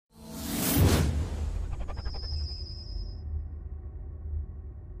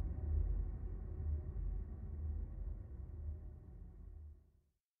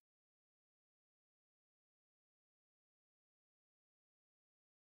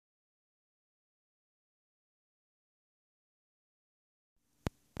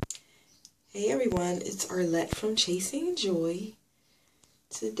Hey everyone, it's Arlette from Chasing Joy.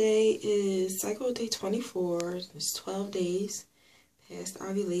 Today is cycle day 24. It's 12 days past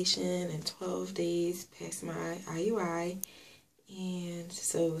ovulation and 12 days past my IUI. And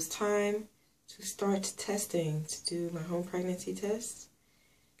so it's time to start testing, to do my home pregnancy test.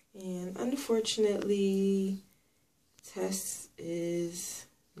 And unfortunately, the test is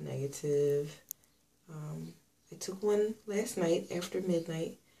negative. I took one last night after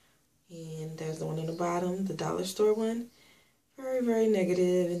midnight. And there's the one on the bottom, the dollar store one. Very, very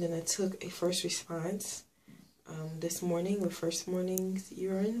negative. And then I took a first response this morning with first morning's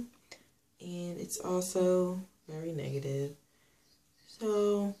urine. And it's also very negative.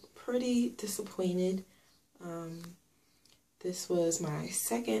 So, pretty disappointed. This was my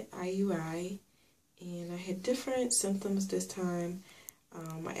second IUI. And I had different symptoms this time.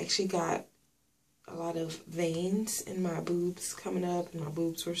 I actually got a lot of veins in my boobs coming up, and my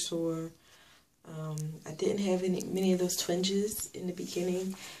boobs were sore. I didn't have many of those twinges in the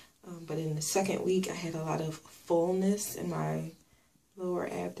beginning, but in the second week I had a lot of fullness in my lower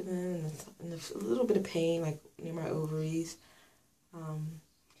abdomen and a little bit of pain like near my ovaries.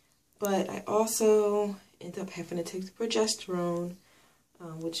 But I also ended up having to take the progesterone,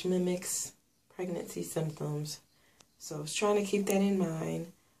 which mimics pregnancy symptoms. So I was trying to keep that in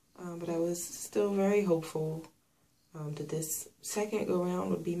mind. But I was still very hopeful that this second go-round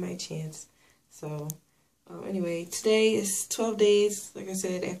would be my chance. So, anyway, today is 12 days, like I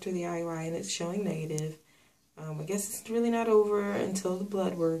said, after the IUI, and it's showing negative. I guess it's really not over until the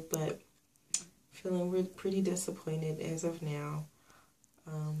blood work, but feeling pretty disappointed as of now.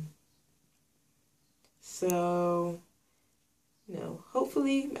 So,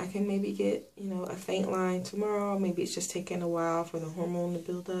 hopefully I can maybe get, a faint line tomorrow. Maybe it's just taking a while for the hormone to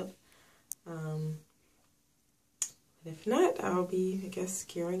build up. But if not, I'll be, I guess,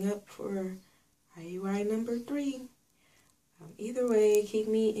 gearing up for IUI number 3. Either way, keep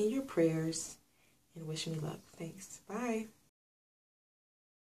me in your prayers and wish me luck. Thanks. Bye.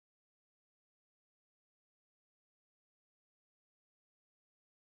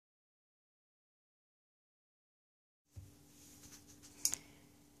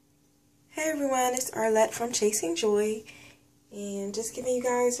 Hey everyone, it's Arlette from Chasing Joy, and just giving you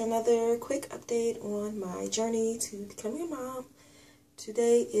guys another quick update on my journey to becoming a mom.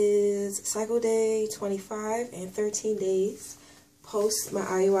 Today is cycle day 25 and 13 days post my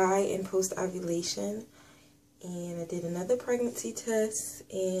IUI and post ovulation, and I did another pregnancy test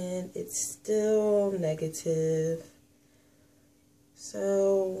and it's still negative.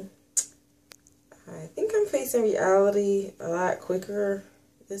 So I think I'm facing reality a lot quicker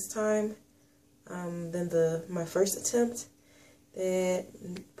this time than my first attempt. That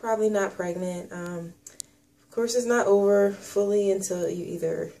probably not pregnant. Of course, it's not over fully until you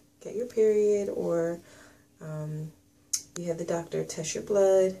either get your period or you have the doctor test your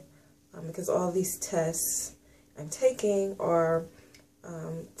blood, because all these tests I'm taking are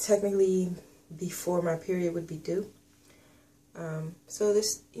technically before my period would be due. So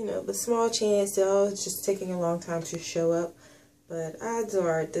there's, the small chance that it's just taking a long time to show up. But odds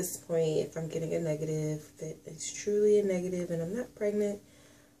are at this point, if I'm getting a negative, that it's truly a negative and I'm not pregnant.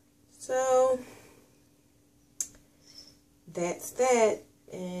 So that's that.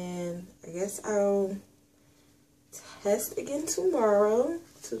 And I guess I'll test again tomorrow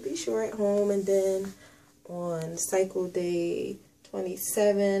to be sure at home. And then on cycle day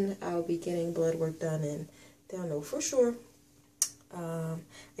 27, I'll be getting blood work done and they'll know for sure. I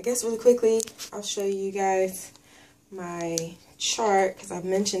guess really quickly, I'll show you guys my chart, because I've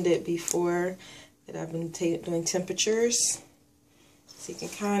mentioned it before that I've been doing temperatures. So you can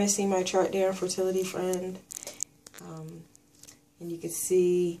kind of see my chart there, fertility friend. And you can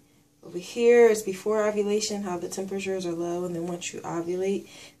see over here is before ovulation, how the temperatures are low, and then once you ovulate,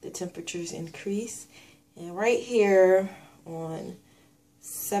 the temperatures increase. And right here on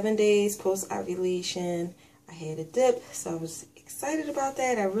 7 days post ovulation, I had a dip, so I was excited about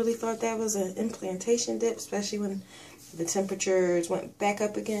that. I really thought that was an implantation dip, especially when the temperatures went back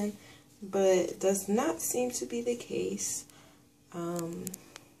up again, but it does not seem to be the case.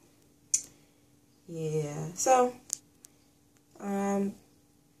 Yeah, so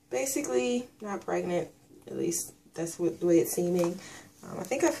basically not pregnant, at least that's the way it's seeming. I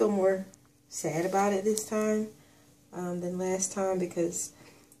think I feel more sad about it this time than last time, because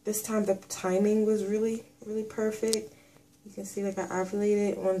this time the timing was really, really perfect. You can see like I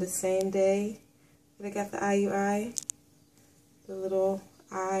ovulated on the same day that I got the IUI. The little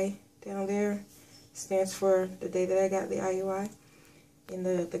I down there stands for the day that I got the IUI. And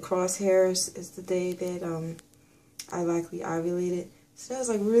the crosshairs is the day that I likely ovulated. So that was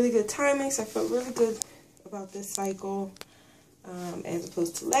like really good timing. So I felt really good about this cycle as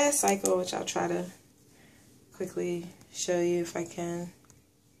opposed to last cycle, which I'll try to quickly show you if I can.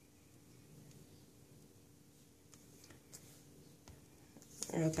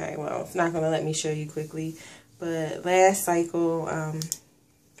 Okay, well, it's not going to let me show you quickly, but last cycle,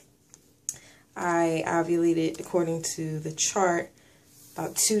 I ovulated according to the chart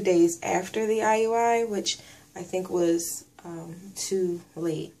about 2 days after the IUI, which I think was too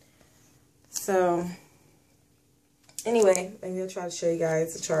late. So anyway, maybe I'll try to show you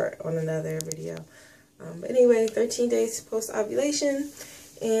guys the chart on another video. But anyway, 13 days post-ovulation,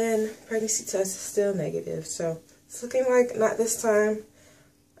 and pregnancy test is still negative. So it's looking like not this time.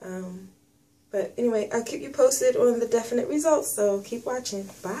 But anyway, I'll keep you posted on the definite results, so keep watching.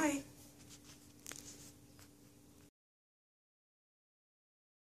 Bye.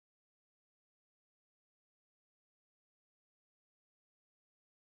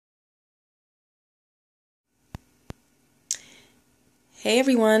 Hey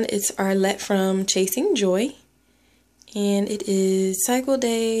everyone, it's Arlette from Chasing Joy, and it is cycle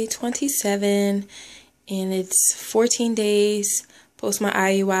day 27, and it's 14 days post my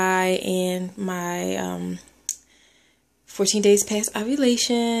IUI and my 14 days past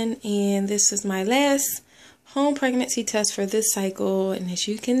ovulation, and this is my last home pregnancy test for this cycle, and as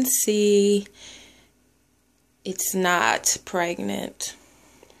you can see, it's not pregnant.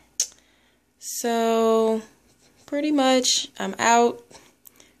 So pretty much I'm out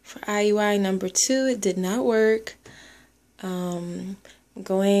for IUI number 2. It did not work. I'm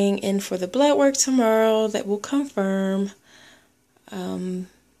going in for the blood work tomorrow that will confirm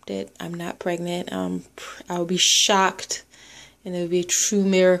that I'm not pregnant. I would be shocked, and it would be a true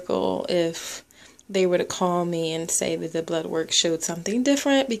miracle if they were to call me and say that the blood work showed something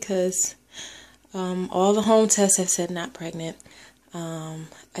different, because all the home tests have said not pregnant.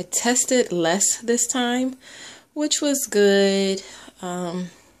 I tested less this time, which was good.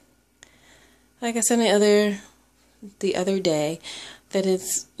 Like I said the other day, that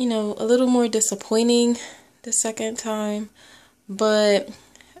it's, you know, a little more disappointing the second time, but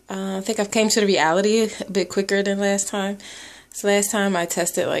I think I've came to the reality a bit quicker than last time. So last time I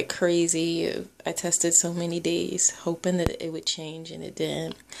tested like crazy. I tested so many days hoping that it would change, and it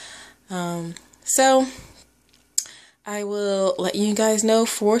didn't. So I will let you guys know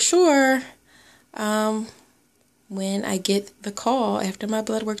for sure when I get the call after my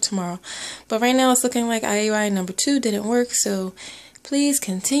blood work tomorrow. But right now it's looking like IUI number 2 didn't work, so please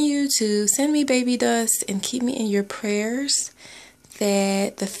continue to send me baby dust and keep me in your prayers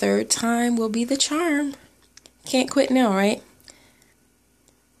that the third time will be the charm. Can't quit now, right?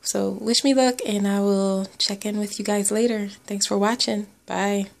 So wish me luck, and I will check in with you guys later. Thanks for watching.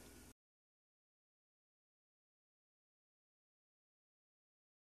 Bye.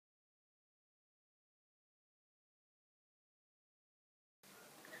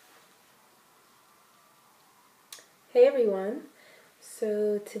 Hey everyone,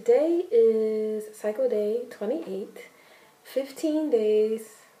 so today is cycle day 28, 15 days,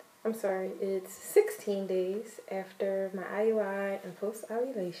 it's 16 days after my IUI and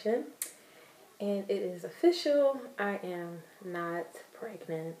post-ovulation, and it is official, I am not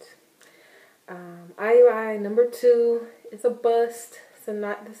pregnant. IUI number 2 is a bust, so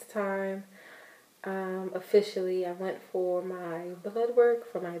not this time. Officially, I went for my blood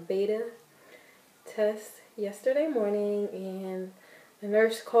work for my beta test yesterday morning, and the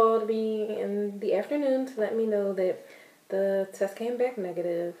nurse called me in the afternoon to let me know that the test came back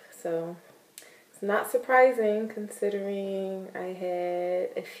negative. So it's not surprising, considering I had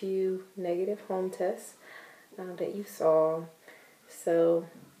a few negative home tests that you saw. So,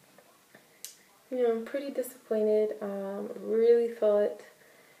 you know, I'm pretty disappointed. Really thought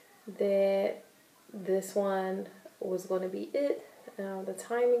that this one was going to be it. The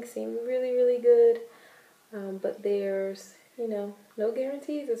timing seemed really, really good. But there's, you know, no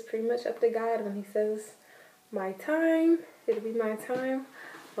guarantees. It's pretty much up to God. When he says my time, it'll be my time.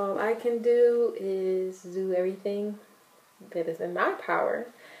 All I can do is do everything that is in my power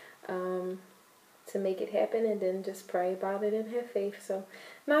to make it happen, and then just pray about it and have faith. So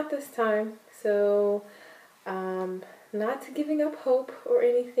not this time. So not giving up hope or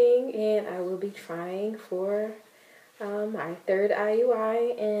anything, and I will be trying for my third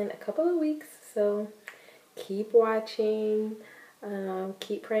IUI in a couple of weeks. So keep watching,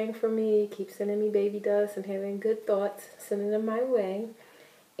 keep praying for me, keep sending me baby dust and having good thoughts, sending them my way,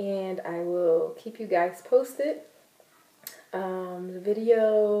 and I will keep you guys posted. The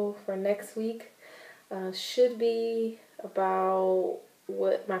video for next week should be about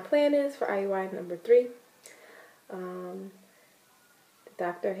what my plan is for IUI number 3.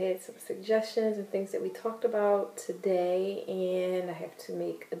 doctor had some suggestions and things that we talked about today, and I have to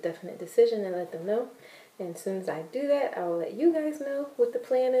make a definite decision and let them know. And as soon as I do that, I will let you guys know what the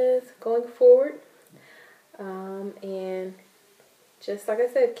plan is going forward. And just like I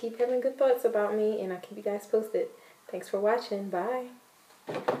said, keep having good thoughts about me, and I'll keep you guys posted. Thanks for watching. Bye.